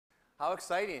How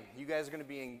exciting. You guys are going to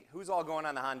be who's all going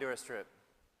on the Honduras trip?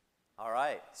 All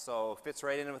right, so fits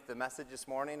right in with the message this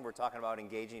morning. We're talking about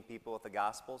engaging people with the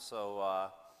gospel. So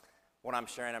what I'm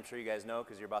sharing, I'm sure you guys know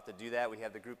because you're about to do that. We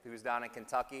have the group who's down in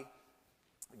Kentucky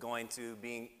going to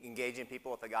be engaging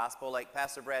people with the gospel. Like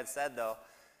Pastor Brad said, though,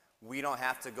 we don't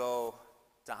have to go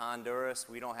to Honduras.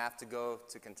 We don't have to go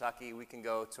to Kentucky. We can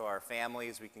go to our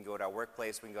families. We can go to our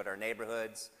workplace. We can go to our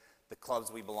neighborhoods, the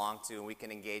clubs we belong to, and we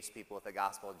can engage people with the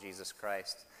gospel of Jesus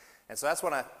Christ. And so that's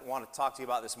what I want to talk to you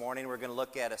about this morning. We're going to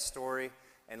look at a story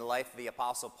in the life of the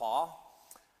Apostle Paul,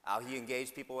 how he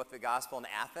engaged people with the gospel in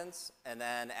Athens. And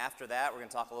then after that, we're going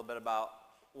to talk a little bit about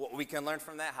what we can learn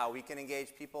from that, how we can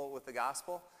engage people with the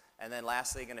gospel. And then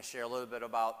lastly, going to share a little bit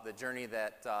about the journey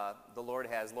that the Lord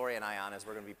has Lori and I on as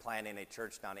we're going to be planting a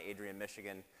church down in Adrian,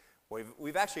 Michigan.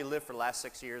 We've actually lived for the last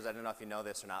 6 years. I don't know if you know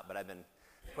this or not, but I've been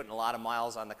putting a lot of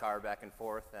miles on the car back and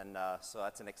forth, and so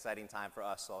that's an exciting time for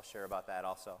us, so I'll share about that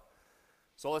also.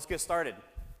 So let's get started.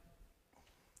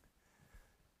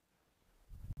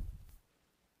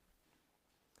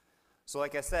 So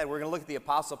like I said, we're going to look at the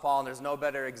Apostle Paul, and there's no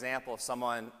better example of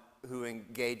someone who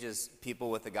engages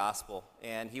people with the gospel.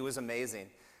 And he was amazing.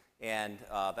 And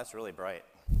that's really bright.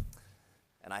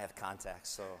 And I have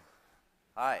contacts, so.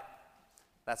 All right.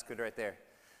 That's good right there.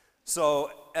 So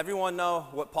everyone know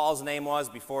what Paul's name was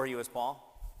before he was Paul?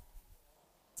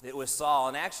 It was Saul.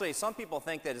 And actually, some people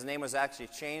think that his name was actually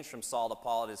changed from Saul to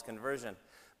Paul at his conversion.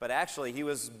 But actually, he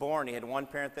was born. He had one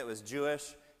parent that was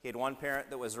Jewish. He had one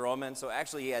parent that was Roman. So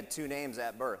actually, he had two names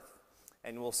at birth.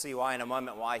 And we'll see why in a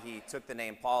moment why he took the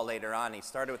name Paul later on. He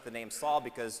started with the name Saul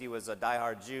because he was a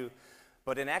diehard Jew.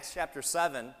 But in Acts chapter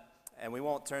 7, and we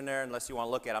won't turn there unless you want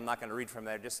to look at it, I'm not going to read from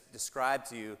there, just describe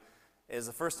to you, is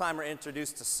the first time we're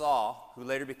introduced to Saul, who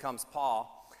later becomes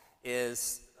Paul,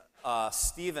 is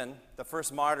Stephen, the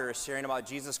first martyr, is sharing about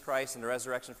Jesus Christ and the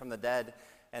resurrection from the dead.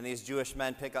 And these Jewish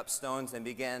men pick up stones and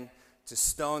begin to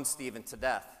stone Stephen to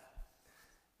death.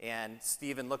 And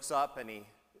Stephen looks up and he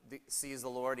sees the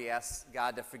Lord. He asks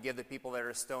God to forgive the people that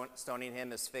are stoning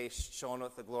him, his face shone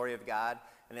with the glory of God.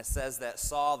 And it says that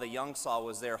Saul, the young Saul,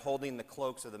 was there holding the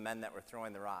cloaks of the men that were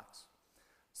throwing the rocks.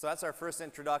 So that's our first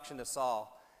introduction to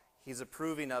Saul. He's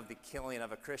approving of the killing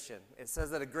of a Christian. It says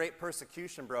that a great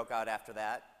persecution broke out after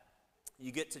that.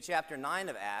 You get to chapter 9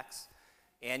 of Acts,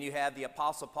 and you have the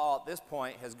Apostle Paul at this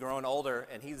point has grown older,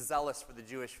 and he's zealous for the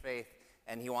Jewish faith,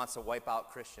 and he wants to wipe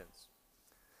out Christians.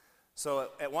 So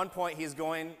at one point, he's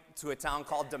going to a town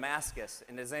called Damascus.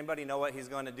 And does anybody know what he's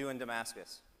going to do in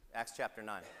Damascus? Acts chapter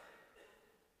 9.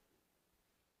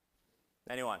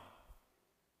 Anyone?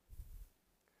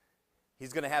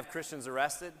 He's going to have Christians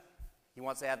arrested. He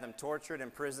wants to have them tortured,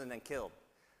 imprisoned, and killed.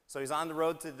 So he's on the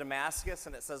road to Damascus,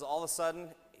 and it says all of a sudden,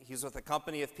 he's with a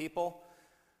company of people,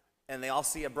 and they all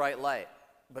see a bright light.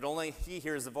 But only he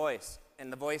hears the voice.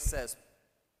 And the voice says,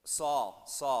 Saul,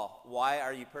 Saul, why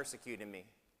are you persecuting me?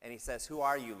 And he says, who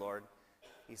are you, Lord?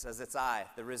 He says, it's I,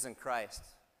 the risen Christ.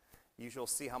 You shall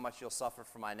see how much you'll suffer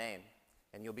for my name,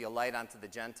 and you'll be a light unto the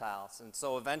Gentiles. And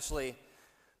so eventually,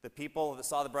 the people that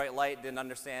saw the bright light didn't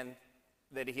understand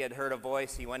that he had heard a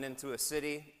voice. He went into a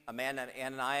city. A man named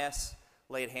Ananias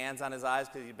laid hands on his eyes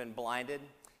because he'd been blinded.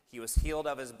 He was healed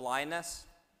of his blindness.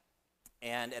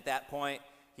 And at that point,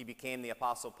 he became the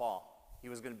Apostle Paul. He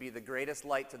was going to be the greatest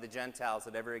light to the Gentiles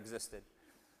that ever existed.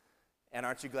 And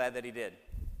aren't you glad that he did?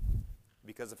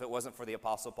 Because if it wasn't for the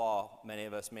Apostle Paul, many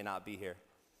of us may not be here.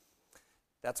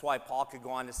 That's why Paul could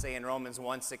go on to say in Romans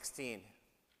 1:16,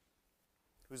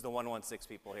 who's the 116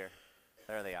 people here?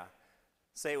 There they are.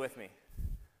 Say it with me.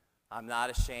 I'm not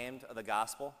ashamed of the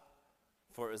gospel,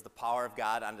 for it is the power of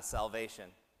God unto salvation,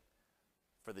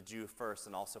 for the Jew first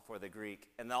and also for the Greek.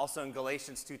 And also in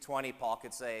Galatians 2:20, Paul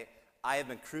could say, I have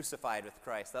been crucified with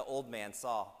Christ. That old man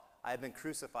Saul, I have been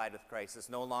crucified with Christ. It's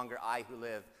no longer I who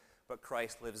live, but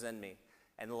Christ lives in me.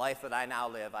 And the life that I now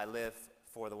live, I live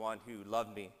for the one who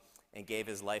loved me and gave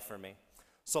his life for me.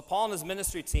 So Paul and his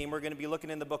ministry team, we're going to be looking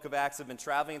in the book of Acts, have been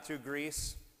traveling through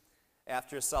Greece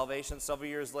after his salvation. Several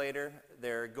years later,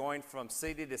 they're going from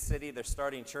city to city. They're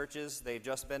starting churches. They've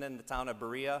just been in the town of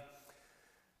Berea.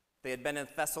 They had been in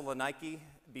Thessaloniki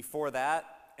before that,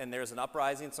 and there's an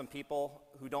uprising. Some people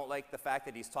who don't like the fact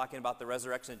that he's talking about the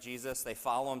resurrection of Jesus, they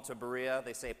follow him to Berea.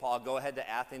 They say, Paul, go ahead to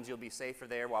Athens. You'll be safer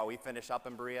there while we finish up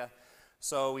in Berea.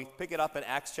 So we pick it up in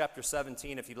Acts chapter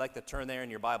 17, if you'd like to turn there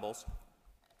in your Bibles.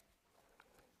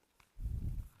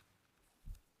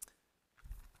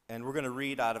 And we're going to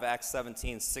read out of Acts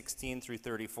 17, 16 through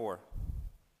 34.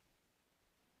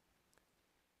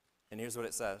 And here's what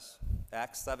it says.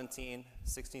 Acts 17,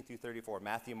 16 through 34.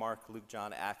 Matthew, Mark, Luke,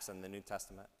 John, Acts, and the New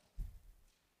Testament.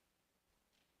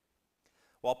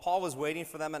 While Paul was waiting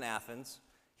for them in Athens,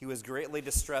 he was greatly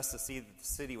distressed to see that the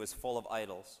city was full of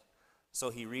idols. So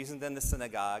he reasoned in the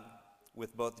synagogue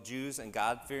with both Jews and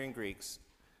God-fearing Greeks,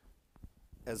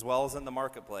 as well as in the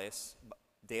marketplace,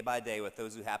 day by day with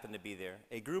those who happened to be there.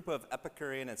 A group of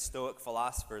Epicurean and Stoic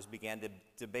philosophers began to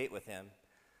debate with him.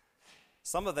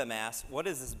 Some of them asked, "What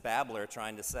is this babbler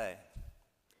trying to say?"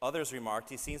 Others remarked,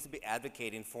 "He seems to be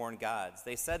advocating foreign gods."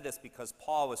 They said this because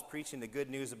Paul was preaching the good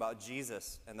news about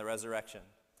Jesus and the resurrection.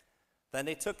 Then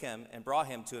they took him and brought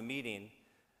him to a meeting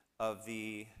of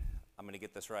the, I'm going to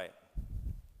get this right,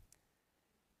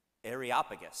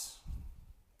 Areopagus.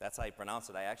 That's how you pronounce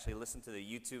it. I actually listened to the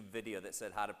YouTube video that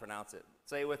said how to pronounce it.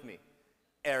 Say it with me.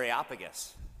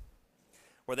 Areopagus.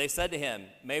 Where they said to him,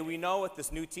 "May we know what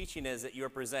this new teaching is that you are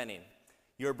presenting?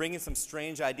 You are bringing some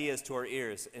strange ideas to our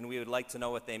ears, and we would like to know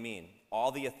what they mean."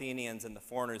 All the Athenians and the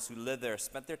foreigners who lived there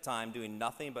spent their time doing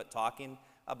nothing but talking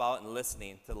about and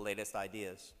listening to the latest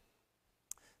ideas.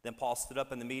 Then Paul stood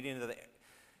up in the meeting of the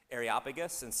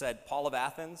Areopagus and said, People of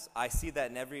Athens, I see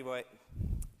that in every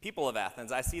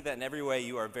way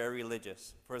you are very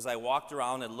religious. For as I walked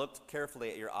around and looked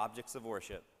carefully at your objects of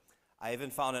worship, I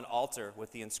even found an altar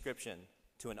with the inscription,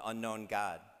 to an unknown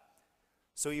God.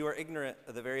 So you are ignorant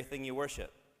of the very thing you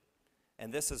worship.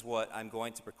 And this is what I'm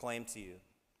going to proclaim to you.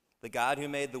 The God who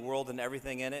made the world and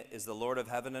everything in it is the Lord of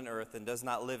heaven and earth and does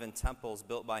not live in temples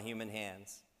built by human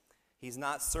hands. He's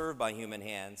not served by human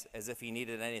hands as if he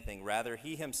needed anything. Rather,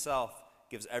 he himself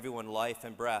gives everyone life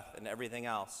and breath and everything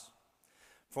else.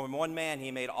 From one man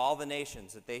he made all the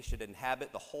nations that they should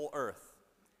inhabit the whole earth.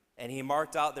 And he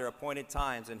marked out their appointed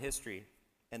times in history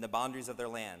and the boundaries of their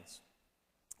lands.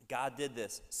 God did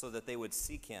this so that they would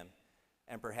seek him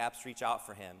and perhaps reach out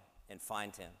for him and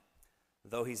find him,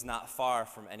 though he's not far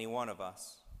from any one of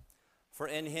us. For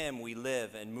in him we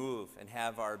live and move and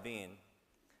have our being.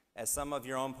 As some of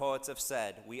your own poets have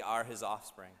said, we are his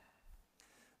offspring.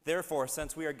 Therefore,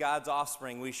 since we are God's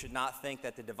offspring, we should not think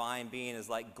that the divine being is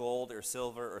like gold or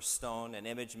silver or stone, an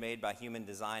image made by human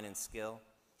design and skill.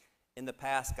 In the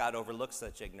past, God overlooked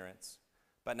such ignorance,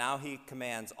 but now he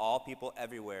commands all people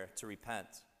everywhere to repent.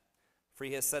 For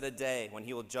he has set a day when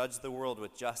he will judge the world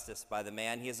with justice by the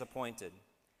man he has appointed.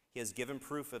 He has given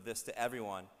proof of this to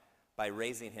everyone by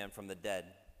raising him from the dead.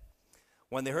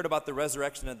 When they heard about the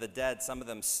resurrection of the dead, some of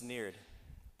them sneered,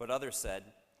 but others said,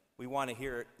 we want to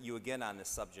hear you again on this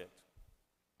subject.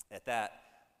 At that,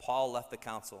 Paul left the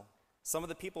council. Some of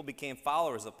the people became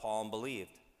followers of Paul and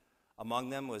believed. Among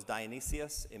them was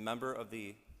Dionysius, a member of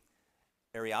the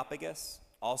Areopagus,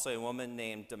 also a woman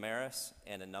named Damaris,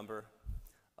 and a number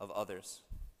of others.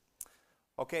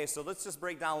 Okay, so let's just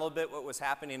break down a little bit what was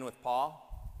happening with Paul.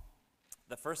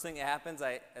 The first thing that happens,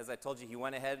 as I told you, he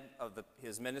went ahead of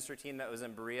his ministry team that was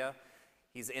in Berea.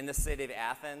 He's in the city of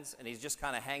Athens, and he's just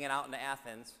kind of hanging out in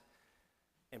Athens.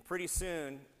 And pretty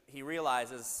soon, he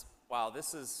realizes, wow,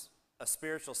 this is a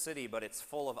spiritual city, but it's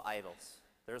full of idols.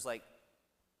 There's like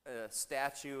a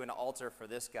statue and an altar for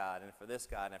this God, and for this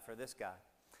God, and for this God.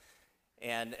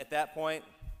 And at that point,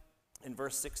 in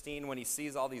verse 16, when he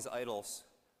sees all these idols,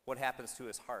 what happens to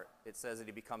his heart? It says that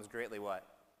he becomes greatly what?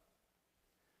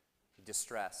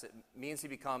 Distressed. It means he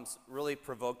becomes really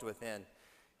provoked within.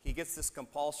 He gets this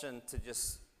compulsion to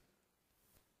just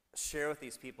share with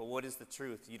these people what is the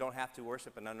truth. You don't have to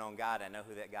worship an unknown God. I know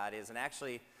who that God is. And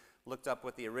actually looked up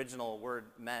what the original word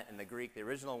meant in the Greek. The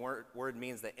original word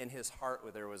means that in his heart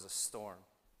where there was a storm.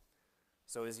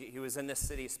 So as he was in this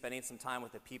city spending some time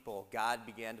with the people, God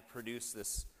began to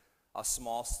produce a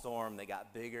small storm that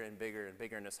got bigger and bigger and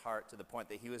bigger in his heart to the point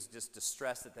that he was just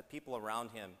distressed that the people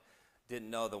around him didn't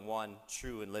know the one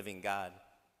true and living God.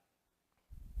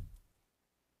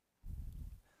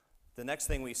 The next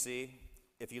thing we see,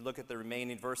 if you look at the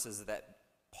remaining verses, is that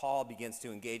Paul begins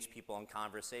to engage people in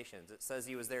conversations. It says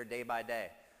he was there day by day.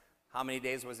 How many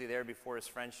days was he there before his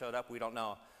friend showed up? We don't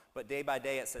know. But day by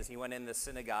day, it says he went in the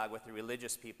synagogue with the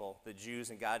religious people, the Jews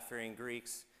and God-fearing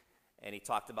Greeks, and he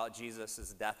talked about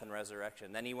Jesus' death and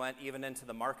resurrection. Then he went even into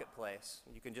the marketplace.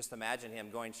 You can just imagine him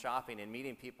going shopping and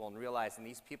meeting people and realizing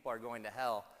these people are going to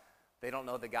hell. They don't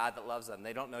know the God that loves them.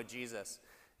 They don't know Jesus.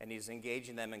 And he's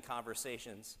engaging them in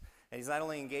conversations. And he's not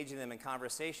only engaging them in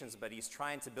conversations, but he's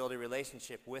trying to build a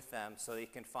relationship with them so that he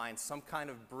can find some kind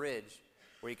of bridge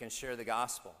where he can share the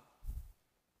gospel.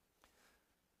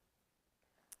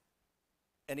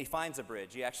 And he finds a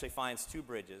bridge. He actually finds two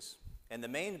bridges. And the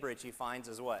main bridge he finds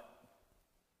is what?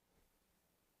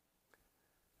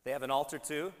 They have an altar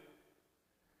to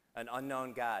an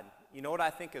unknown God. You know what I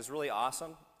think is really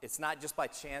awesome? It's not just by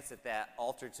chance that that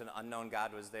altar to an unknown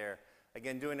God was there.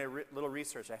 Again, doing a little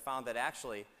research, I found that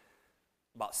actually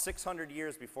About 600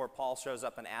 years before Paul shows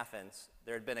up in Athens,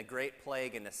 there had been a great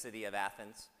plague in the city of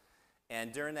Athens.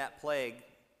 And during that plague,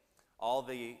 all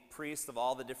the priests of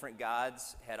all the different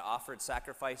gods had offered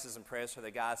sacrifices and prayers for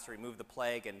the gods to remove the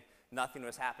plague, and nothing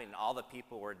was happening. All the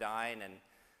people were dying, and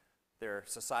their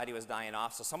society was dying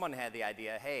off. So someone had the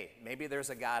idea, hey, maybe there's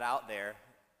a God out there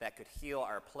that could heal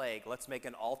our plague. Let's make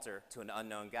an altar to an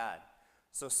unknown God.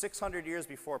 So 600 years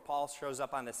before Paul shows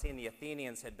up on the scene, the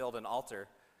Athenians had built an altar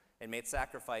and made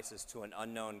sacrifices to an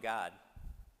unknown God.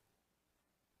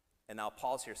 And now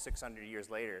Paul's here 600 years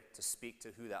later to speak to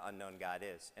who that unknown God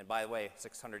is. And by the way,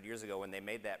 600 years ago when they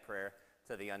made that prayer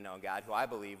to the unknown God, who I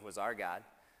believe was our God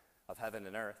of heaven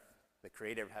and earth, the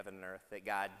creator of heaven and earth, that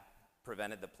God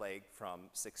prevented the plague from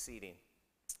succeeding.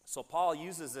 So Paul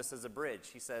uses this as a bridge.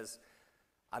 He says,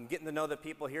 I'm getting to know the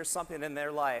people. Here's something in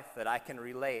their life that I can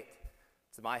relate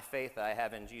to my faith that I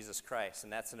have in Jesus Christ.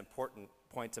 And that's an important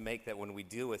point to make, that when we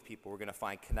deal with people, we're going to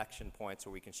find connection points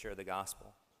where we can share the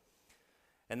gospel.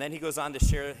 And then he goes on to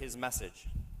share his message.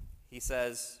 He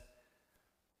says,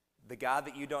 the God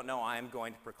that you don't know, I am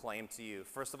going to proclaim to you.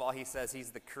 First of all, he says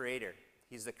he's the creator.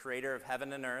 He's the creator of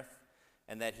heaven and earth,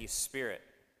 and that he's spirit.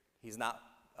 He's not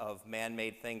of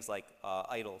man-made things like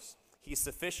idols. He's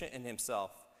sufficient in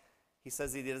himself. He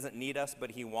says that he doesn't need us,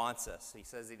 but he wants us. He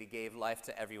says that he gave life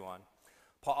to everyone.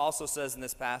 Paul also says in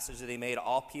this passage that he made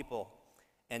all people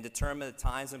and determined the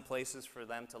times and places for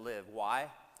them to live.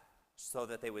 Why? So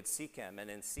that they would seek him, and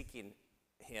in seeking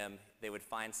him, they would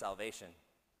find salvation.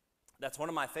 That's one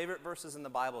of my favorite verses in the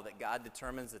Bible, that God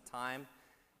determines the time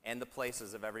and the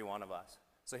places of every one of us.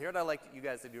 So here's what I'd like you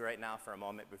guys to do right now for a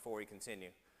moment before we continue.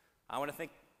 I want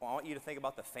you to think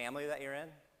about the family that you're in.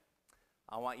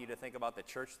 I want you to think about the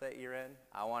church that you're in.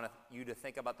 I want you to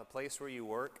think about the place where you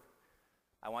work.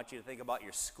 I want you to think about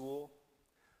your school.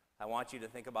 I want you to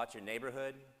think about your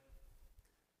neighborhood,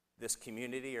 this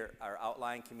community, or our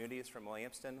outlying communities from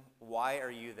Williamston. Why are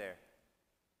you there?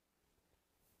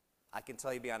 I can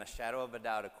tell you beyond a shadow of a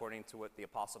doubt, according to what the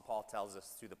Apostle Paul tells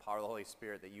us through the power of the Holy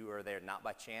Spirit, that you are there not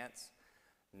by chance,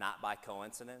 not by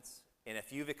coincidence. And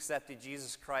if you've accepted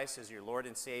Jesus Christ as your Lord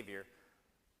and Savior,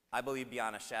 I believe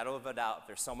beyond a shadow of a doubt, if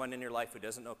there's someone in your life who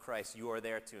doesn't know Christ, you are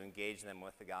there to engage them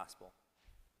with the gospel.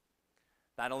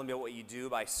 Not only by what you do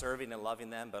by serving and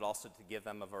loving them, but also to give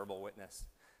them a verbal witness.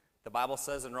 The Bible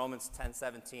says in Romans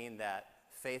 10:17 that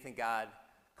faith in God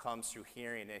comes through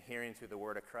hearing, and hearing through the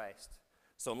word of Christ.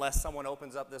 So unless someone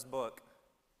opens up this book,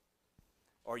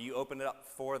 or you open it up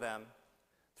for them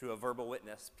through a verbal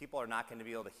witness, people are not going to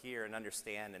be able to hear and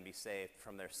understand and be saved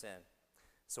from their sin.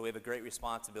 So we have a great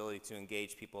responsibility to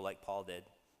engage people like Paul did.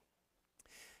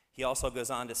 He also goes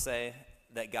on to say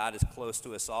that God is close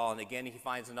to us all. And again, he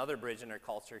finds another bridge in our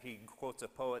culture. He quotes a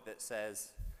poet that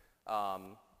says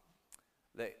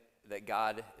that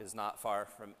God is not far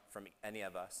from any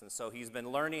of us. And so he's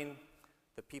been learning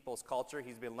the people's culture.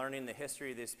 He's been learning the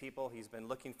history of these people. He's been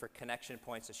looking for connection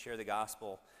points to share the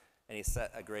gospel. And he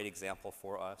set a great example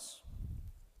for us.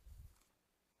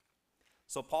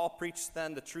 So Paul preached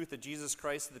then the truth of Jesus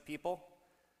Christ to the people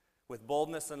with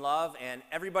boldness and love, and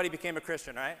everybody became a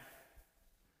Christian, right?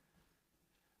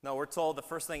 No, we're told the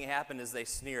first thing that happened is they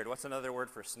sneered. What's another word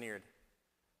for sneered?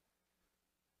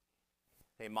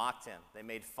 They mocked him. They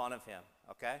made fun of him,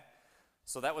 okay?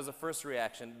 So that was the first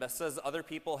reaction. But it says other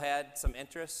people had some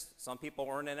interest. Some people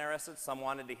weren't interested. Some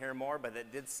wanted to hear more, but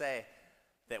it did say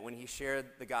that when he shared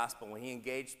the gospel, when he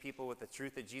engaged people with the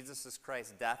truth of Jesus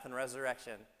Christ's death and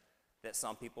resurrection, that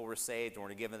some people were saved and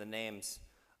were given the names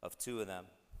of two of them.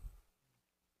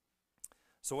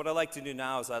 So what I'd like to do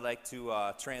now is I'd like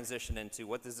to transition into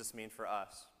what does this mean for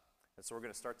us. And so we're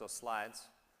going to start those slides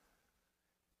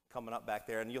coming up back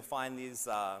there. And you'll find these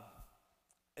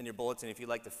in your bulletin if you'd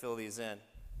like to fill these in.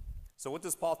 So what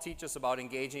does Paul teach us about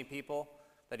engaging people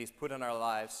that he's put in our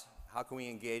lives? How can we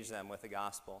engage them with the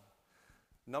gospel?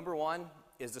 Number one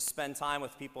is to spend time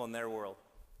with people in their world.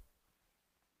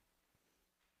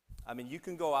 I mean, you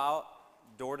can go out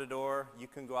door to door, you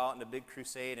can go out in a big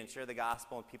crusade and share the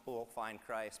gospel and people will find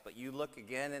Christ. But you look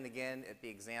again and again at the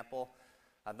example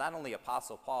of not only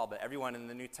Apostle Paul, but everyone in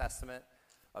the New Testament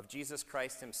of Jesus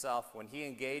Christ himself. When they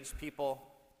engaged people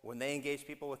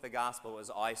with the gospel, it was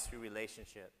always through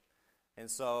relationship. And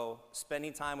so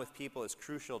spending time with people is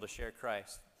crucial to share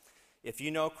Christ. If you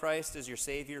know Christ as your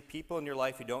Savior, people in your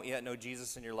life who don't yet know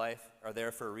Jesus in your life are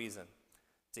there for a reason,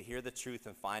 to hear the truth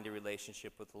and find a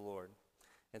relationship with the Lord.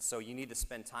 And so you need to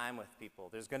spend time with people.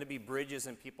 There's going to be bridges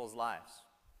in people's lives.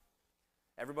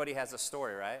 Everybody has a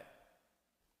story, right?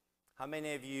 How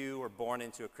many of you were born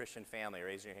into a Christian family?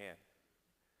 Raise your hand.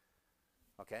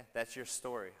 Okay, that's your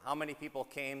story. How many people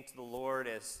came to the Lord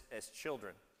as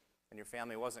children? and your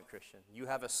family wasn't Christian. You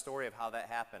have a story of how that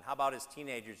happened. How about as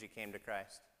teenagers you came to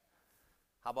Christ?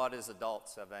 How about as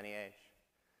adults of any age?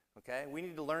 Okay? We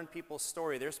need to learn people's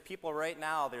story. There's people right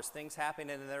now, there's things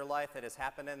happening in their life that has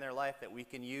happened in their life that we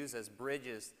can use as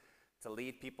bridges to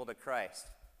lead people to Christ.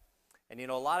 And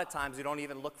a lot of times we don't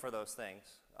even look for those things.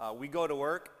 We go to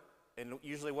work, and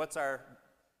usually what's our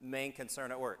main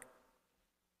concern at work?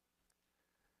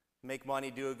 Make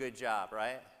money, do a good job,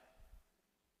 right?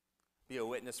 Be a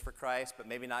witness for Christ, but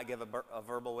maybe not give a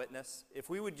verbal witness. If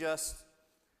we would just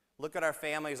look at our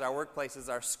families, our workplaces,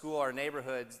 our school, our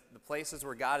neighborhoods, the places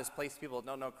where God has placed people that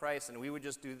don't know Christ, and we would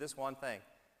just do this one thing.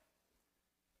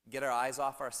 Get our eyes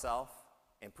off ourselves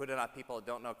and put it on people that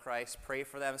don't know Christ. Pray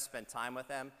for them, spend time with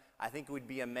them. I think we'd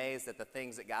be amazed at the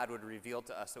things that God would reveal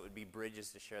to us that would be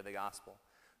bridges to share the gospel.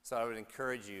 So I would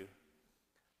encourage you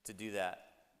to do that.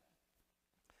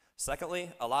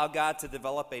 Secondly, allow God to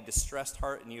develop a distressed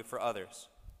heart in you for others.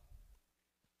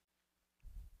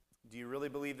 Do you really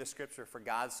believe the scripture, for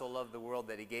God so loved the world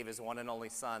that he gave his one and only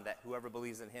Son, that whoever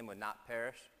believes in him would not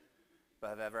perish, but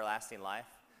have everlasting life?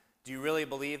 Do you really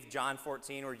believe John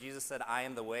 14, where Jesus said, I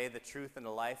am the way, the truth, and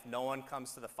the life? No one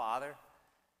comes to the Father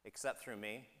except through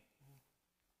me.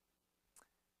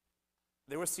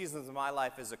 There were seasons in my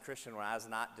life as a Christian where I was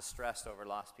not distressed over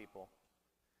lost people.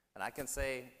 And I'll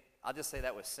just say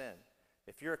that was sin.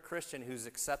 If you're a Christian who's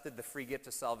accepted the free gift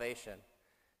of salvation,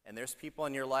 and there's people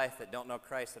in your life that don't know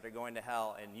Christ that are going to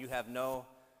hell, and you have no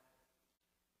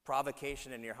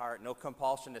provocation in your heart, no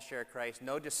compulsion to share Christ,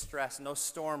 no distress, no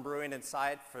storm brewing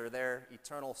inside for their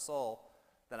eternal soul,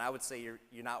 then I would say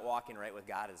you're not walking right with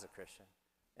God as a Christian.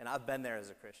 And I've been there as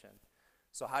a Christian.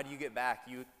 So how do you get back?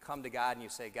 You come to God and you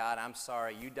say, God, I'm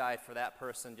sorry. You died for that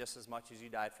person just as much as you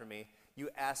died for me. You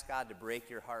ask God to break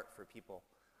your heart for people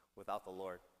without the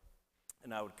Lord.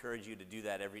 And I would encourage you to do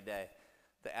that every day,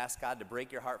 to ask God to break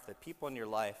your heart for the people in your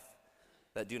life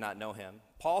that do not know him.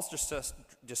 Paul's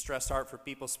distressed heart for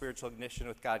people's spiritual ignition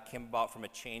with God came about from a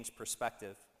changed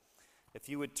perspective. If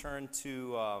you would turn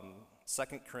to 2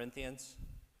 Corinthians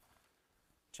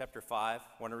chapter 5,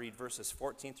 I want to read verses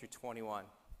 14 through 21.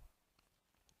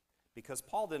 Because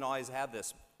Paul didn't always have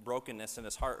this brokenness in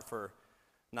his heart for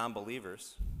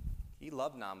non-believers. He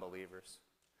loved non-believers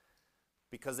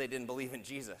because they didn't believe in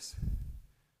Jesus.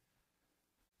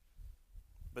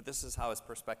 But this is how his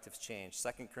perspectives changed.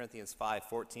 2 Corinthians 5,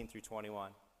 14 through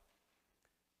 21.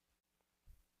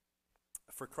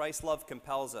 For Christ's love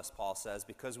compels us, Paul says,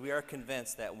 because we are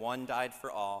convinced that one died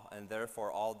for all, and therefore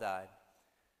all died.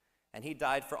 And he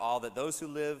died for all, that those who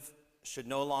live should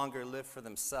no longer live for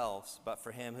themselves, but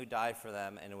for him who died for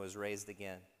them and was raised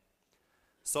again.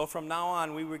 So from now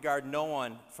on, we regard no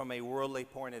one from a worldly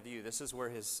point of view. This is where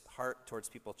his heart towards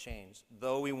people changed.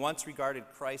 Though we once regarded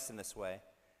Christ in this way,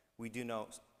 we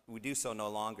do so no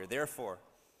longer. Therefore,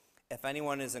 if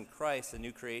anyone is in Christ, the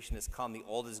new creation has come, the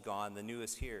old is gone, the new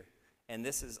is here. And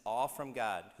this is all from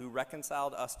God, who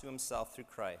reconciled us to himself through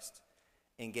Christ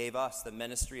and gave us the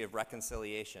ministry of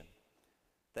reconciliation.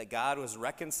 That God was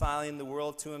reconciling the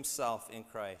world to himself in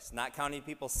Christ, not counting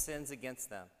people's sins against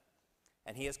them.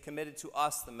 And he has committed to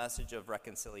us the message of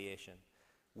reconciliation.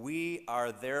 We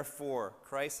are therefore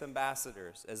Christ's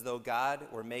ambassadors, as though God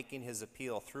were making his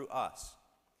appeal through us.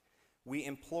 We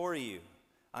implore you,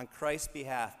 on Christ's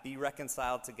behalf, be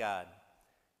reconciled to God.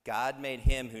 God made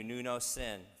him who knew no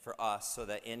sin for us, so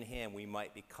that in him we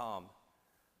might become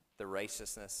the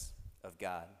righteousness of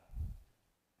God.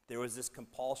 There was this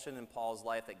compulsion in Paul's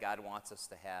life that God wants us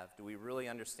to have. Do we really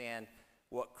understand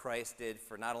what Christ did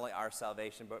for not only our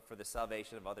salvation, but for the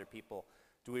salvation of other people?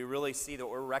 Do we really see that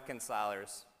we're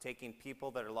reconcilers, taking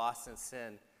people that are lost in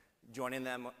sin, joining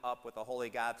them up with the holy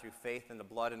God through faith in the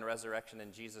blood and resurrection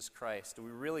in Jesus Christ? Do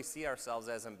we really see ourselves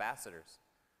as ambassadors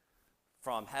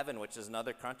from heaven, which is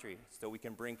another country, so we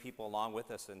can bring people along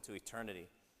with us into eternity?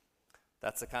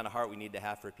 That's the kind of heart we need to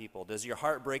have for people. Does your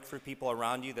heart break for people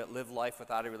around you that live life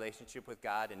without a relationship with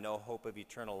God and no hope of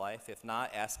eternal life? If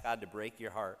not, ask God to break your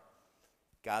heart.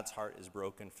 God's heart is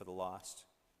broken for the lost.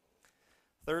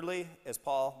 Thirdly, as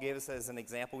Paul gave us as an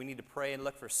example, we need to pray and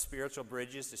look for spiritual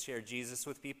bridges to share Jesus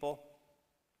with people.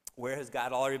 Where has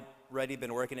God already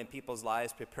been working in people's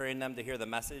lives, preparing them to hear the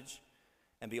message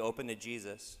and be open to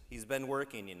Jesus? He's been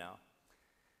working,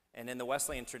 And in the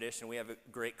Wesleyan tradition, we have a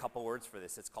great couple words for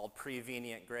this. It's called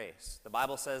prevenient grace. The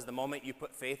Bible says the moment you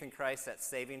put faith in Christ, that's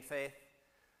saving faith.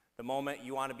 The moment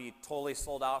you want to be totally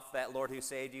sold out for that Lord who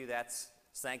saved you, that's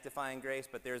sanctifying grace.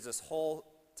 But there's this whole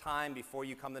time before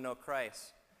you come to know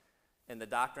Christ, and the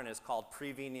doctrine is called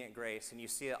prevenient grace, and you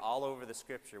see it all over the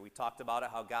Scripture. We talked about it,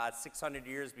 how God, 600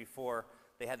 years before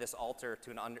they had this altar to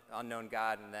an unknown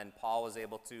God, and then Paul was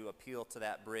able to appeal to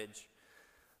that bridge.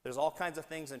 There's all kinds of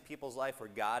things in people's life where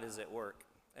God is at work.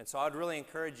 And so I would really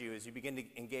encourage you, as you begin to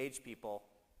engage people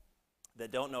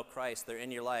that don't know Christ, they're in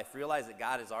your life, realize that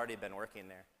God has already been working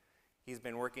there. He's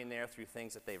been working there through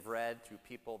things that they've read, through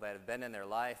people that have been in their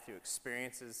life, through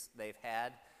experiences they've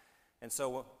had. And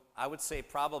so I would say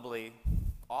probably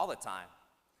all the time,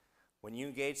 when you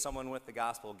engage someone with the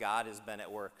gospel, God has been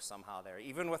at work somehow there.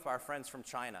 Even with our friends from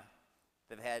China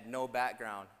that have had no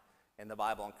background in the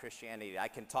Bible and Christianity, I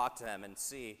can talk to them and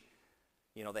see,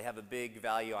 they have a big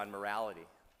value on morality.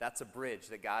 That's a bridge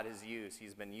that God has used.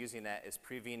 He's been using that as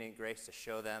prevenient grace to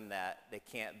show them that they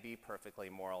can't be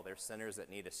perfectly moral. They're sinners that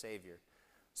need a Savior.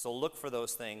 So look for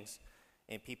those things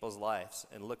in people's lives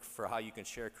and look for how you can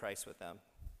share Christ with them.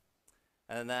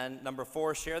 And then number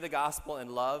 4, share the gospel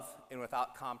in love and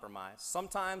without compromise.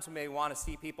 Sometimes we may want to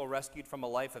see people rescued from a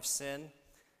life of sin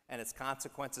and its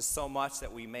consequences so much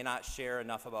that we may not share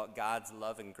enough about God's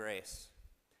love and grace.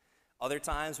 Other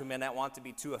times we may not want to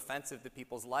be too offensive to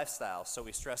people's lifestyles, so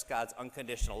we stress God's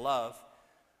unconditional love,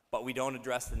 but we don't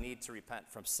address the need to repent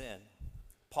from sin.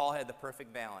 Paul had the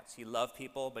perfect balance. He loved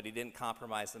people, but he didn't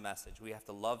compromise the message. We have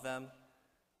to love them,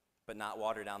 but not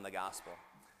water down the gospel.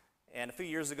 And a few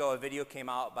years ago, a video came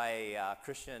out by a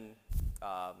Christian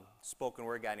spoken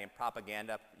word guy named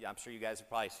Propaganda. I'm sure you guys have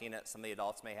probably seen it. Some of the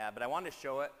adults may have. But I wanted to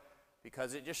show it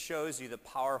because it just shows you the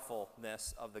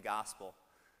powerfulness of the gospel.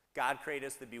 God created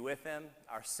us to be with him.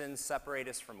 Our sins separate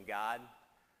us from God.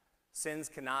 Sins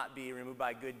cannot be removed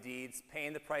by good deeds.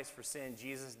 Paying the price for sin,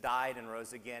 Jesus died and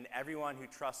rose again. Everyone who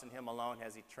trusts in him alone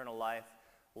has eternal life.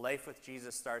 Life with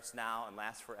Jesus starts now and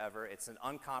lasts forever. It's an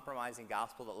uncompromising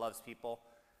gospel that loves people.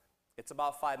 It's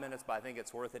about 5 minutes, but I think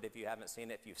it's worth it if you haven't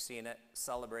seen it. If you've seen it,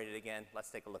 celebrate it again. Let's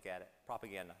take a look at it.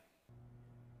 Propaganda.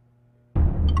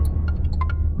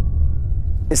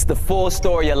 It's the full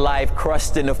story of life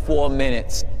crushed into 4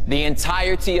 minutes. The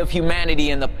entirety of humanity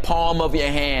in the palm of your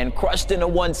hand, crushed into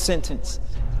one sentence.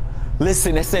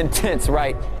 Listen, it's intense,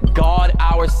 right? God,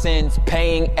 our sins,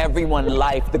 paying everyone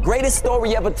life. The greatest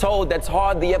story ever told that's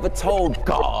hardly ever told.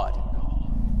 God.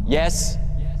 Yes,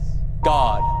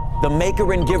 God. The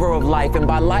maker and giver of life, and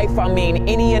by life I mean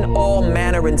any and all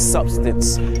manner and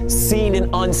substance, seen and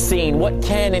unseen, what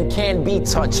can and can't be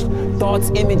touched, thoughts,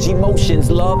 image,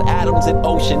 emotions, love, atoms, and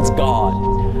oceans, God.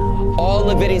 All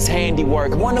of it is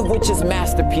handiwork, one of which is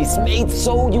masterpiece, made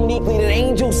so uniquely that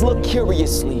angels look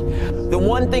curiously. The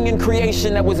one thing in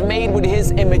creation that was made with his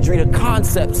imagery, the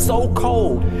concept so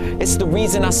cold. It's the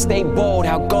reason I stay bold,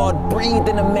 how God breathed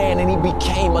in a man and he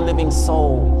became a living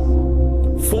soul.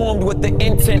 Formed with the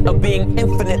intent of being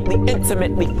infinitely,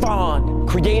 intimately fond.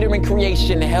 Creator and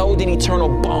creation held an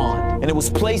eternal bond. And it was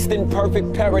placed in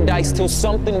perfect paradise till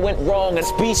something went wrong. A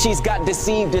species got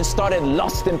deceived and started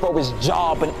lusting for his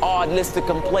job. An odd list of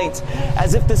complaints,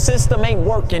 as if the system ain't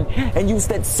working. And used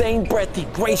that same breath he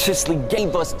graciously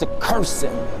gave us to curse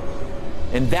him.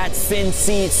 And that sin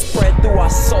seed spread through our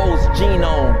soul's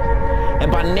genome.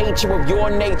 And by nature of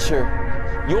your nature,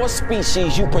 your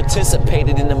species, you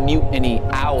participated in the mutiny,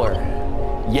 our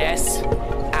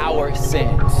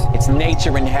sins. It's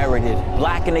nature inherited,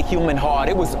 black in the human heart.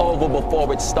 It was over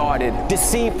before it started.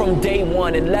 Deceived from day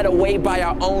one and led away by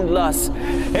our own lust.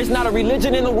 There's not a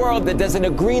religion in the world that doesn't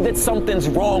agree that something's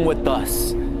wrong with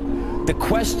us. The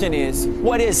question is,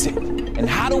 what is it? And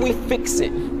how do we fix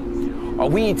it? Are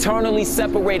we eternally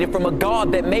separated from a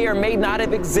God that may or may not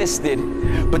have existed?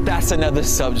 But that's another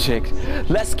subject.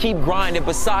 Let's keep grinding.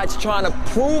 Besides, trying to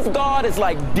prove God is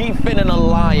like defending a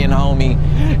lion, homie.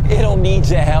 It don't need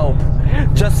your help.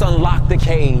 Just unlock the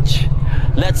cage.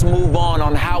 Let's move on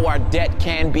how our debt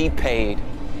can be paid.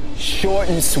 Short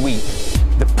and sweet.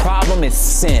 The problem is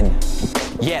sin.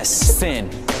 Yes, sin.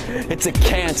 It's a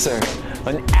cancer,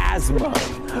 an asthma,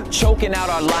 choking out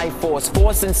our life force,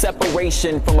 forcing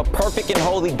separation from a perfect and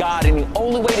holy God. And the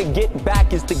only way to get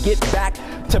back is to get back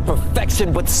to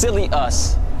perfection, but silly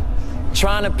us.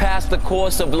 Trying to pass the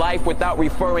course of life without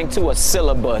referring to a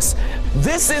syllabus.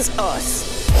 This is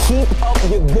us. Keep up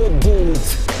your good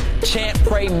deeds. Chant,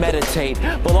 pray, meditate.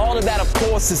 But all of that, of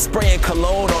course, is spraying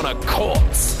cologne on a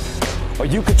corpse. Or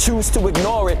you could choose to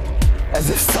ignore it as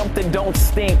if something don't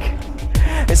stink.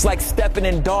 It's like stepping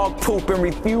in dog poop and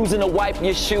refusing to wipe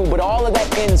your shoe, but all of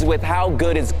that ends with how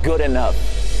good is good enough.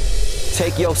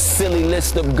 Take your silly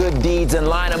list of good deeds and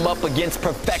line them up against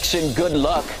perfection. Good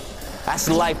luck. That's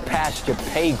life past your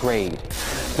pay grade.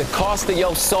 The cost of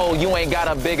your soul, you ain't got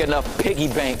a big enough piggy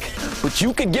bank, but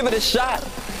you could give it a shot.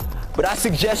 But I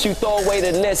suggest you throw away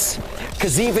the list,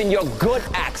 because even your good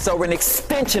acts are an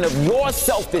extension of your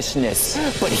selfishness.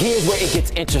 But here's where it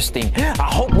gets interesting.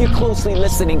 I hope you're closely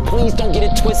listening. Please don't get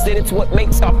it twisted. It's what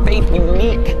makes our faith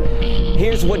unique.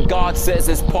 Here's what God says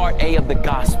is part A of the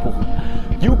gospel.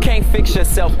 You can't fix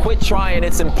yourself. Quit trying.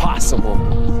 It's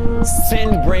impossible.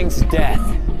 Sin brings death.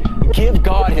 Give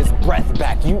God his breath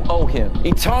back. You owe him.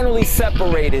 Eternally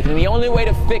separated, and the only way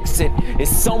to fix it is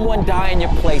someone die in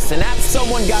your place, and that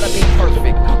someone gotta be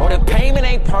perfect, or the payment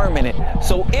ain't permanent.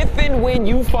 So if and when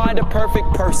you find a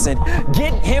perfect person,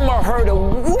 get him or her to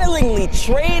willingly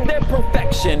trade their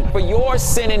perfection for your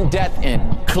sin and death in.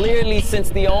 Clearly, since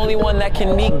the only one that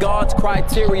can meet God's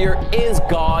criteria is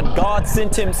God, God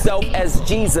sent himself as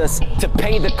Jesus to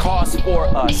pay the cost for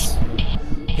us.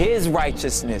 His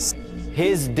righteousness,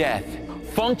 his death,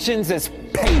 functions as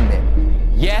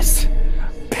payment. Yes,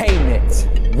 payment.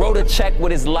 Wrote a check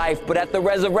with his life, but at the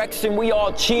resurrection we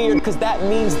all cheered, because that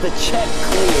means the check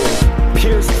cleared.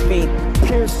 Pierced feet,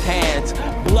 pierced hands,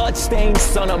 blood-stained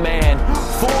Son of Man,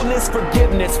 fullness,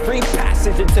 forgiveness, free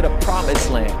passage into the promised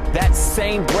land. That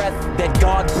same breath that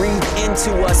God breathed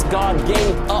into us, God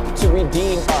gave up to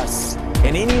redeem us.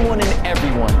 And anyone and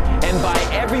everyone, and by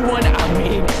everyone I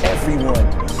mean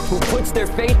everyone, who puts their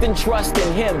faith and trust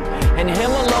in him and him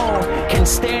alone can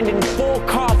stand in full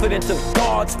confidence of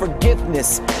God's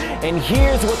forgiveness. And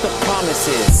here's what the promise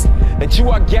is: that you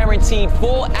are guaranteed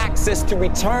full access to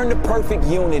return to perfect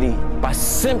unity by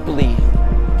simply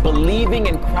believing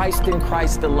in Christ and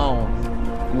Christ alone.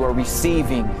 You are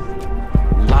receiving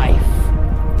life.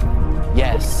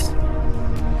 Yes,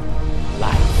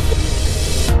 life.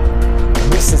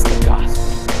 This is the gospel.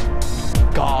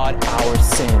 God, our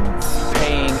sins,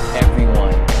 paying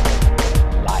everyone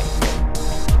life.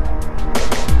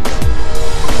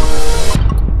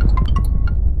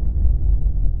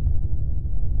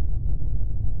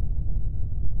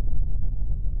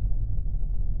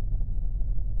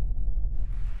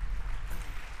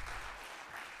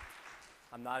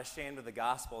 I'm not ashamed of the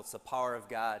gospel. It's the power of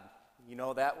God. You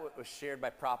know, that what was shared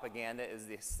by propaganda is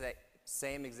the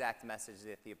same exact message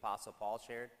that the Apostle Paul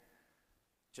shared,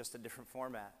 just a different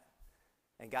format.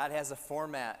 And God has a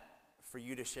format for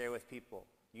you to share with people.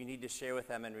 You need to share with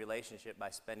them in relationship by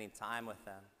spending time with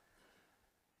them.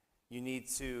 You need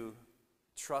to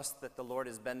trust that the Lord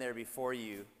has been there before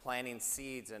you, planting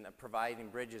seeds and providing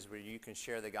bridges where you can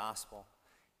share the gospel.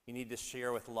 You need to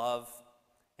share with love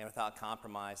and without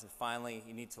compromise. And finally,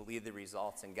 you need to leave the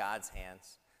results in God's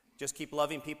hands. Just keep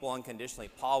loving people unconditionally.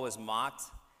 Paul was mocked.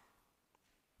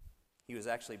 He was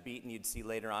actually beaten, you'd see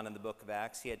later on in the book of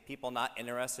Acts. He had people not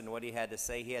interested in what he had to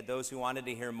say. He had those who wanted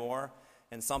to hear more,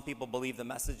 and some people believe the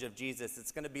message of Jesus.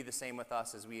 It's going to be the same with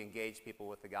us as we engage people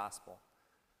with the gospel.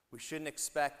 We shouldn't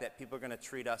expect that people are going to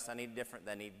treat us any different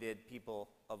than he did people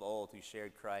of old who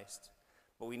shared Christ.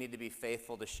 But we need to be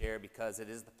faithful to share, because it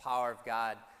is the power of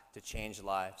God to change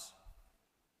lives.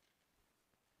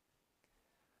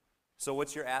 So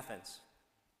what's your Athens?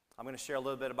 I'm going to share a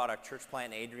little bit about our church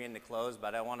plant in Adrian to close,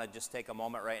 but I want to just take a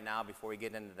moment right now before we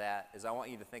get into that, is I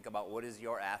want you to think about, what is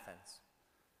your Athens?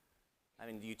 I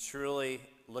mean, do you truly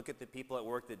look at the people at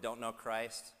work that don't know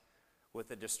Christ with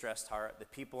a distressed heart? The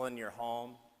people in your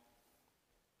home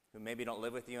who maybe don't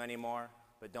live with you anymore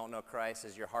but don't know Christ?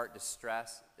 Is your heart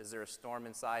distressed? Is there a storm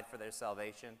inside for their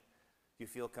salvation? Do you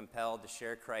feel compelled to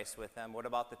share Christ with them? What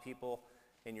about the people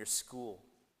in your school?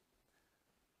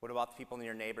 What about the people in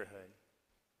your neighborhood?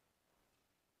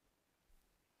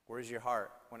 Where's your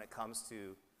heart when it comes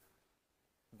to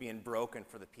being broken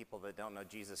for the people that don't know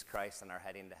Jesus Christ and are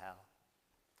heading to hell?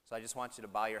 So I just want you to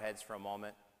bow your heads for a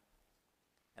moment.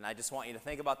 And I just want you to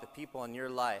think about the people in your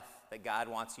life that God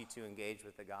wants you to engage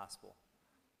with the gospel.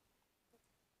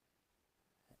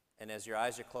 And as your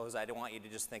eyes are closed, I don't want you to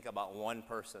just think about one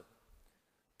person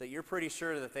that you're pretty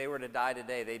sure that if they were to die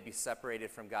today, they'd be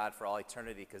separated from God for all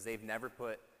eternity, because they've never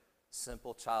put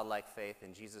simple childlike faith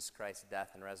in Jesus Christ's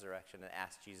death and resurrection and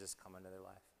asked Jesus to come into their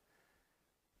life.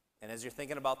 And as you're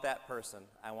thinking about that person,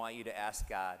 I want you to ask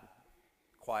God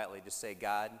quietly, just say,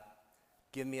 God,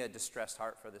 give me a distressed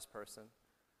heart for this person.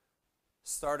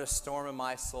 Start a storm in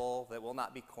my soul that will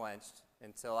not be quenched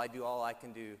until I do all I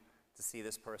can do to see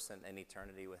this person in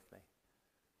eternity with me.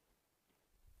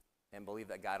 And believe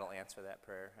that God will answer that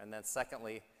prayer. And then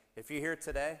secondly, if you're here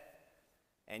today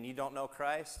and you don't know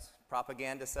Christ,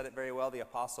 propaganda said it very well. The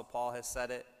Apostle Paul has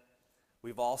said it.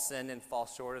 We've all sinned and fall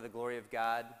short of the glory of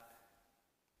God.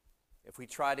 If we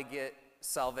try to get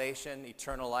salvation,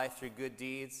 eternal life through good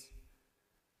deeds,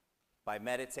 by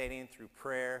meditating, through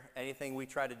prayer, anything we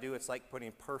try to do, it's like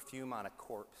putting perfume on a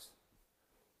corpse.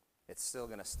 It's still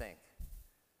going to stink,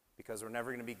 because we're never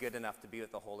going to be good enough to be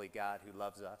with the holy God who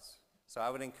loves us. So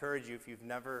I would encourage you, if you've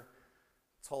never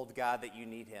told God that you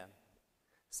need him,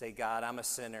 say, God, I'm a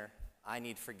sinner. I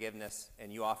need forgiveness,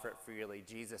 and you offer it freely.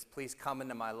 Jesus, please come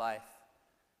into my life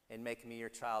and make me your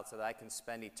child so that I can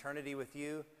spend eternity with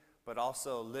you, but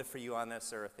also live for you on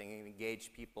this earth and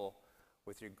engage people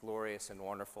with your glorious and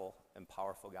wonderful and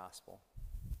powerful gospel.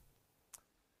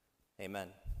 Amen.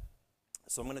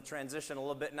 So I'm going to transition a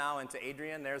little bit now into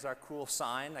Adrian. There's our cool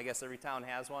sign. I guess every town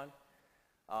has one.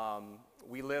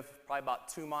 We live probably about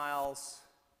 2 miles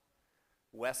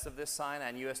west of this sign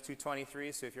on US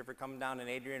 223. So if you're ever coming down in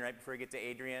Adrian, right before you get to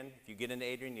Adrian, if you get into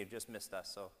Adrian, you just missed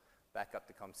us. So back up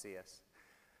to come see us.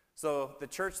 So the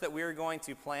church that we are going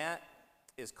to plant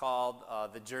is called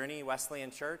the Journey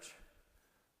Wesleyan Church.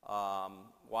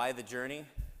 Why the Journey?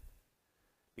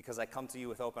 Because I come to you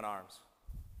with open arms.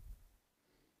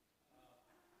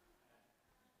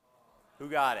 Who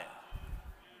got it?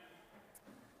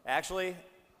 Actually,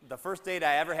 the first date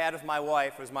I ever had with my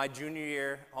wife was my junior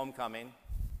year homecoming.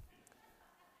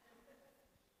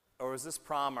 Or was this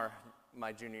prom or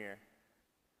my junior year?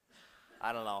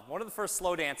 I don't know. One of the first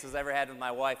slow dances I ever had with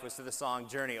my wife was to the song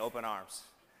Journey, Open Arms.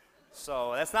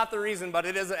 So that's not the reason, but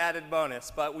it is an added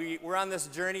bonus. But we're on this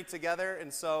journey together,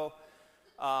 and so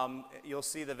you'll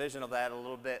see the vision of that a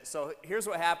little bit. So here's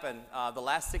what happened. The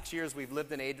last 6 years we've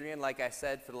lived in Adrian. Like I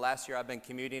said, for the last year I've been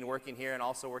commuting, working here, and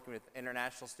also working with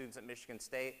international students at Michigan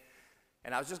State.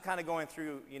 And I was just kind of going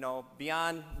through,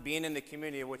 beyond being in the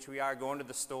community, which we are, going to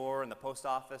the store and the post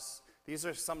office. These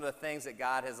are some of the things that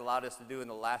God has allowed us to do in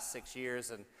the last 6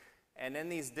 years. And in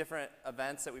these different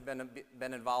events that we've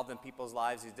been involved in people's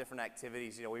lives, these different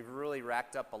activities, we've really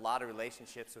racked up a lot of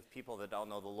relationships with people that don't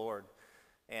know the Lord.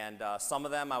 And some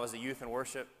of them, I was a youth and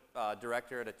worship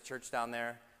director at a church down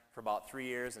there for about 3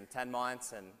 years and 10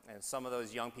 months. And some of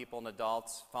those young people and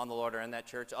adults found the Lord are in that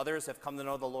church. Others have come to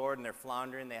know the Lord and they're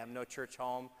floundering. They have no church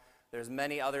home. There's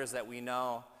many others that we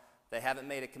know that haven't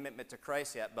made a commitment to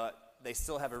Christ yet, but they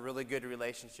still have a really good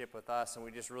relationship with us. And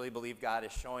we just really believe God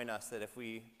is showing us that if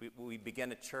we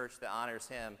begin a church that honors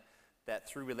him, that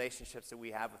through relationships that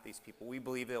we have with these people, we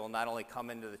believe they will not only come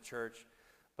into the church,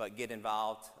 but get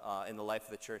involved in the life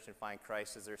of the church and find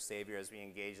Christ as their Savior as we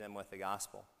engage them with the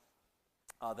gospel.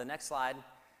 The next slide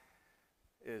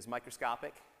is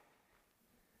microscopic.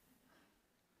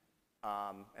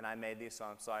 And I made these, so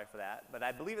I'm sorry for that. But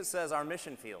I believe it says our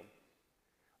mission field.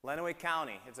 Lenawee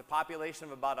County, it's a population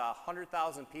of about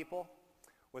 100,000 people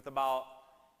with about,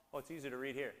 it's easy to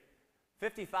read here,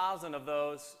 50,000 of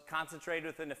those concentrated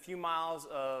within a few miles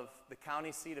of the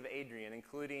county seat of Adrian,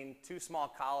 including 2 small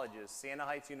colleges, Siena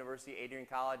Heights University, Adrian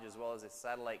College, as well as a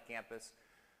satellite campus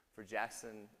for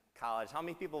Jackson College. How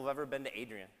many people have ever been to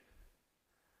Adrian?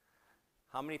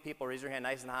 How many people, raise your hand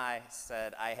nice and high,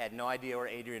 said, I had no idea where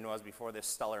Adrian was before this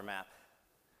stellar map?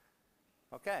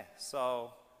 Okay,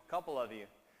 so a couple of you.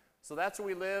 So that's where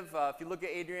we live. If you look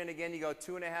at Adrian again, you go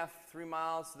 2.5, 3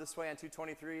 miles this way on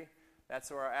 223.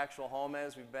 That's where our actual home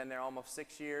is. We've been there almost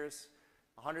 6 years.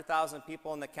 100,000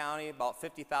 people in the county, about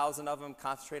 50,000 of them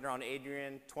concentrated around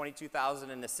Adrian,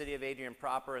 22,000 in the city of Adrian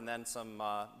proper, and then some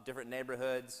different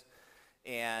neighborhoods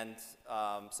and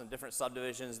some different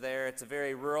subdivisions there. It's a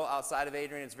very rural outside of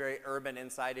Adrian. It's very urban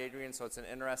inside Adrian, so it's an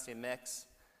interesting mix.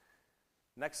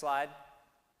 Next slide.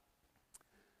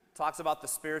 Talks about the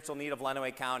spiritual need of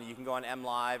Lenawee County. You can go on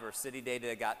MLive or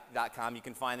citydata.com. You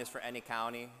can find this for any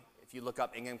county. If you look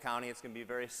up Ingham County, it's going to be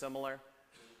very similar.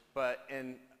 But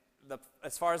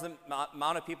as far as the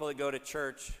amount of people that go to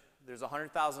church, there's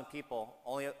 100,000 people.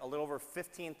 Only a little over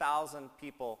 15,000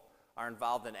 people are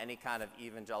involved in any kind of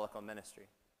evangelical ministry.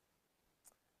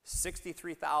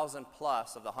 63,000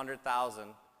 plus of the 100,000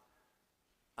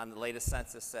 on the latest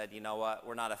census said, you know what,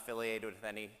 we're not affiliated with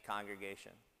any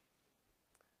congregation.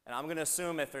 And I'm going to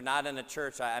assume if they're not in a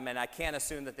church, I can't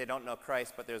assume that they don't know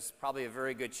Christ, but there's probably a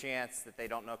very good chance that they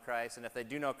don't know Christ. And if they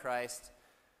do know Christ,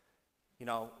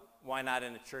 why not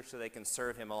in a church so they can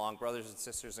serve him along brothers and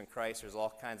sisters in Christ? There's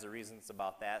all kinds of reasons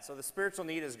about that. So the spiritual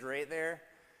need is great there.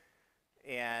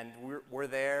 And we're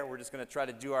there. We're just going to try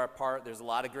to do our part. There's a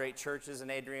lot of great churches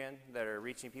in Adrian that are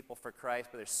reaching people for Christ,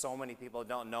 but there's so many people that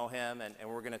don't know him, and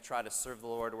we're going to try to serve the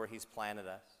Lord where he's planted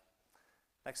us.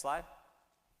 Next slide.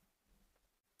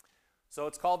 So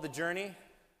it's called The Journey.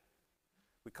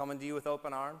 We come into you with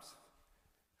open arms.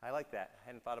 I like that. I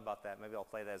hadn't thought about that. Maybe I'll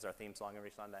play that as our theme song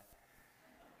every Sunday.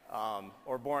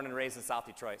 Or Born and Raised in South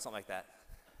Detroit, something like that.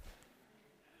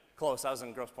 Close. I was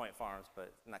in Grosse Pointe Farms,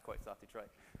 but not quite South Detroit.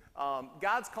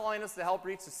 God's calling us to help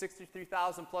reach the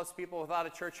 63,000 plus people without a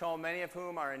church home, many of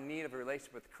whom are in need of a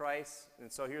relationship with Christ. And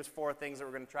so here's 4 things that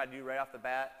we're going to try to do right off the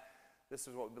bat. This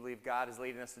is what we believe God is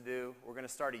leading us to do. We're going to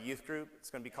start a youth group. It's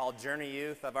going to be called Journey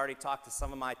Youth. I've already talked to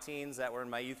some of my teens that were in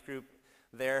my youth group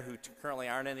there who currently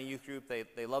aren't in a youth group.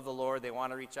 They love the Lord. They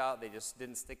want to reach out. They just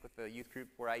didn't stick with the youth group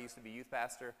where I used to be youth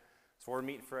pastor. So we're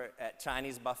meeting at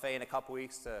Chinese buffet in a couple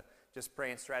weeks to just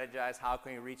pray and strategize. How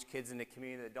can we reach kids in the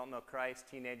community that don't know Christ,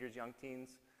 teenagers, young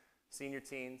teens, senior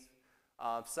teens?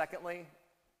 Secondly,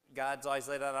 God's always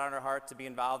laid it on our heart to be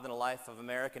involved in the life of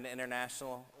American and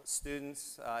international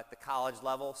students at the college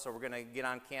level. So we're going to get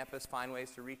on campus, find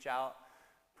ways to reach out,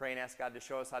 pray and ask God to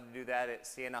show us how to do that at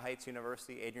Siena Heights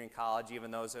University, Adrian College,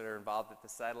 even those that are involved at the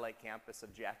satellite campus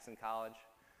of Jackson College.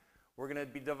 We're going to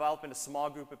be developing a small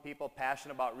group of people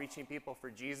passionate about reaching people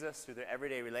for Jesus through their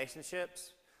everyday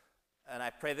relationships. And I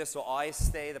pray this will always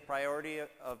stay the priority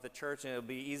of the church, and it'll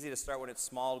be easy to start when it's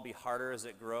small, it'll be harder as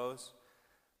it grows.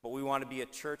 But we want to be a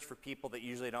church for people that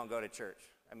usually don't go to church.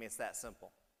 I mean, it's that simple.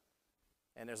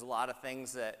 And there's a lot of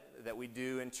things that we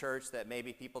do in church that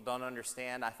maybe people don't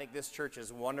understand. I think this church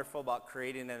is wonderful about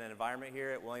creating an environment here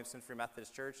at Williamson Free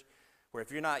Methodist Church where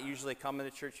if you're not usually coming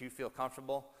to church, you feel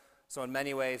comfortable. So in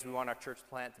many ways, we want our church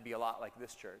plant to be a lot like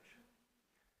this church.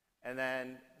 And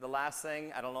then the last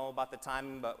thing, I don't know about the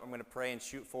timing, but I'm going to pray and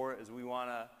shoot for it, is we want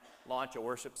to launch a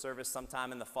worship service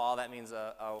sometime in the fall. That means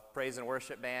a praise and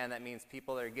worship band. That means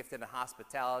people that are gifted in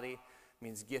hospitality. It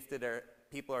means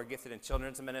people are gifted in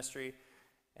children's ministry.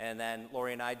 And then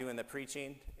Lori and I doing the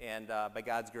preaching. And by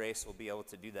God's grace, we'll be able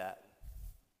to do that.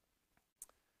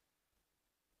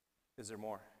 Is there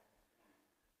more?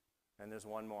 And there's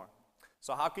one more.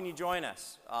 So how can you join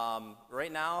us?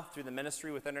 Right now, through the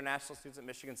ministry with international students at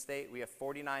Michigan State, we have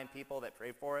 49 people that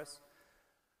pray for us.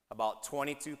 About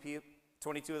 22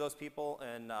 of those people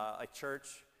in a church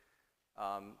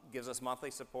gives us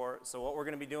monthly support. So what we're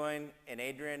going to be doing in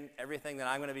Adrian, everything that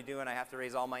I'm going to be doing, I have to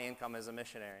raise all my income as a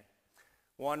missionary.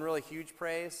 One really huge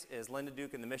praise is Linda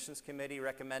Duke and the Missions Committee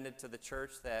recommended to the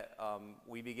church that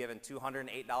we be given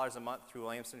 $208 a month through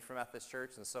Williamson Free Methodist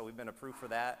Church, and so we've been approved for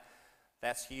that.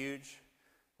 That's huge.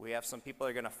 We have some people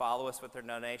that are going to follow us with their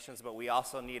donations, but we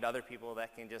also need other people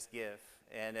that can just give.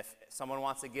 And if someone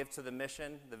wants to give to the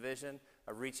mission, the vision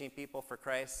of reaching people for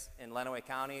Christ in Lenawee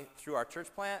County through our church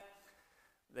plant,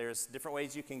 there's different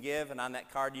ways you can give, and on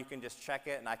that card you can just check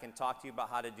it, and I can talk to you about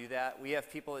how to do that. We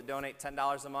have people that donate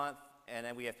 $10 a month, and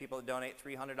then we have people that donate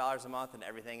 $300 a month and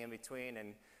everything in between.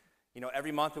 And you know,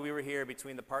 every month that we were here,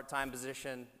 between the part-time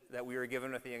position that we were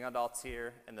given with the young adults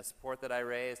here and the support that I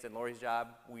raised and Lori's job,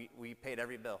 we paid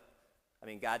every bill. I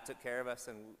mean, God took care of us,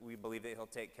 and we believe that He'll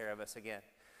take care of us again.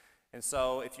 And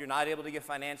so if you're not able to give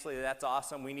financially, that's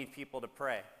awesome. We need people to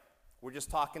pray. We're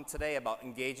just talking today about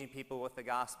engaging people with the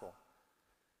gospel.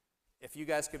 If you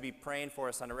guys could be praying for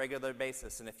us on a regular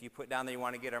basis, and if you put down that you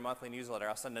want to get our monthly newsletter,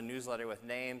 I'll send a newsletter with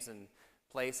names and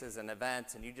places and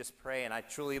events, and you just pray. And I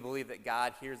truly believe that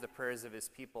God hears the prayers of His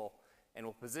people and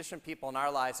will position people in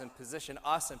our lives and position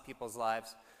us in people's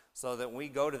lives so that when we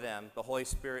go to them, the Holy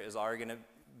Spirit is already going to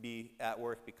be at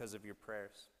work because of your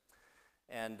prayers.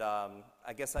 And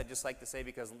I guess I'd just like to say,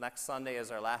 because next Sunday is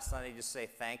our last Sunday, just say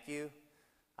thank you.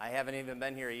 I haven't even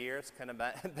been here a year. It's kind of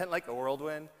been like a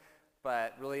whirlwind,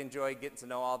 but really enjoyed getting to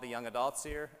know all the young adults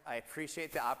here. I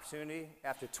appreciate the opportunity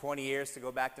after 20 years to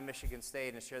go back to Michigan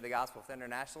State and share the gospel with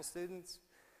international students.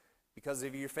 Because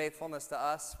of your faithfulness to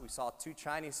us, we saw 2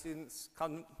 Chinese students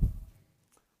come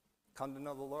to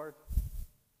know the Lord.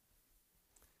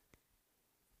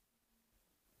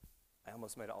 I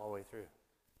almost made it all the way through.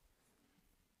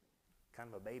 Kind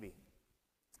of a baby.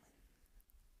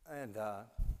 And,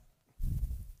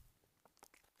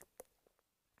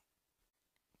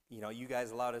 you know, you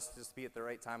guys allowed us to just be at the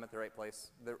right time at the right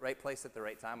place at the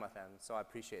right time with them, so I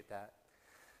appreciate that.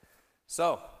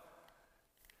 So,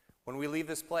 when we leave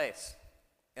this place,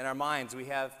 in our minds we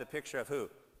have the picture of who?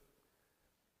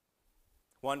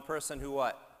 One person who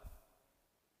what?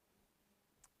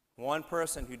 One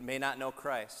person who may not know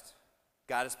Christ.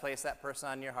 God has placed that person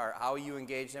on your heart. How will you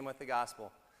engage them with the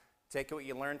gospel? Take what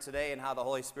you learned today and how the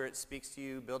Holy Spirit speaks to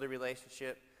you, build a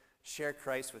relationship, share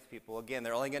Christ with people. Again,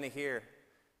 they're only going to hear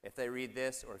if they read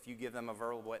this or if you give them a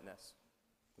verbal witness.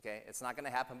 Okay? It's not going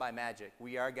to happen by magic.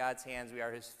 We are God's hands. We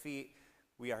are His feet.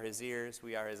 We are His ears.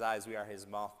 We are His eyes. We are His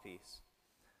mouthpiece.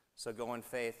 So go in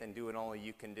faith and do what only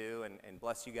you can do, and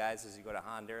bless you guys as you go to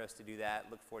Honduras to do that.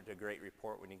 Look forward to a great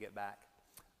report when you get back.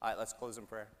 All right, let's close in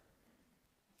prayer.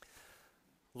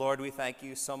 Lord, we thank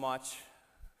you so much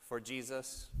for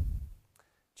Jesus.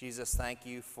 Jesus, thank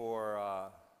you for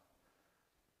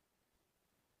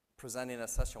presenting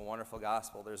us such a wonderful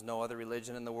gospel. There's no other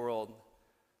religion in the world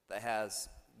that has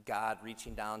God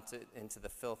reaching down into the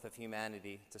filth of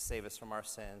humanity to save us from our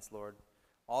sins, Lord.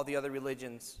 All the other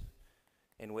religions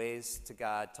in ways to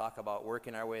God, talk about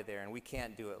working our way there, and we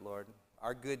can't do it, Lord.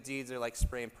 Our good deeds are like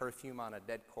spraying perfume on a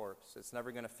dead corpse. It's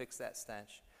never going to fix that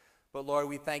stench. But Lord,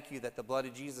 we thank you that the blood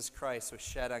of Jesus Christ was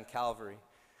shed on Calvary.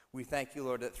 We thank you,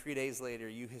 Lord, that 3 days later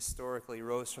you historically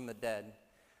rose from the dead,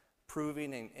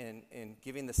 proving and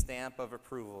giving the stamp of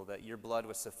approval that your blood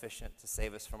was sufficient to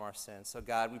save us from our sins. So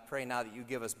God, we pray now that you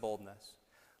give us boldness.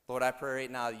 Lord, I pray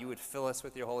right now that you would fill us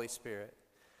with your Holy Spirit.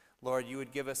 Lord, you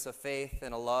would give us a faith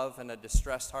and a love and a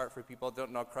distressed heart for people who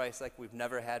don't know Christ like we've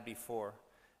never had before.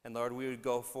 And Lord, we would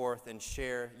go forth and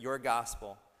share your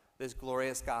gospel, this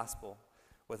glorious gospel,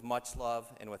 with much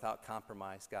love and without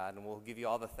compromise, God. And we'll give you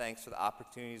all the thanks for the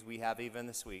opportunities we have even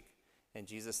this week. In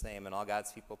Jesus' name, and all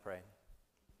God's people pray.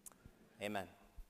 Amen.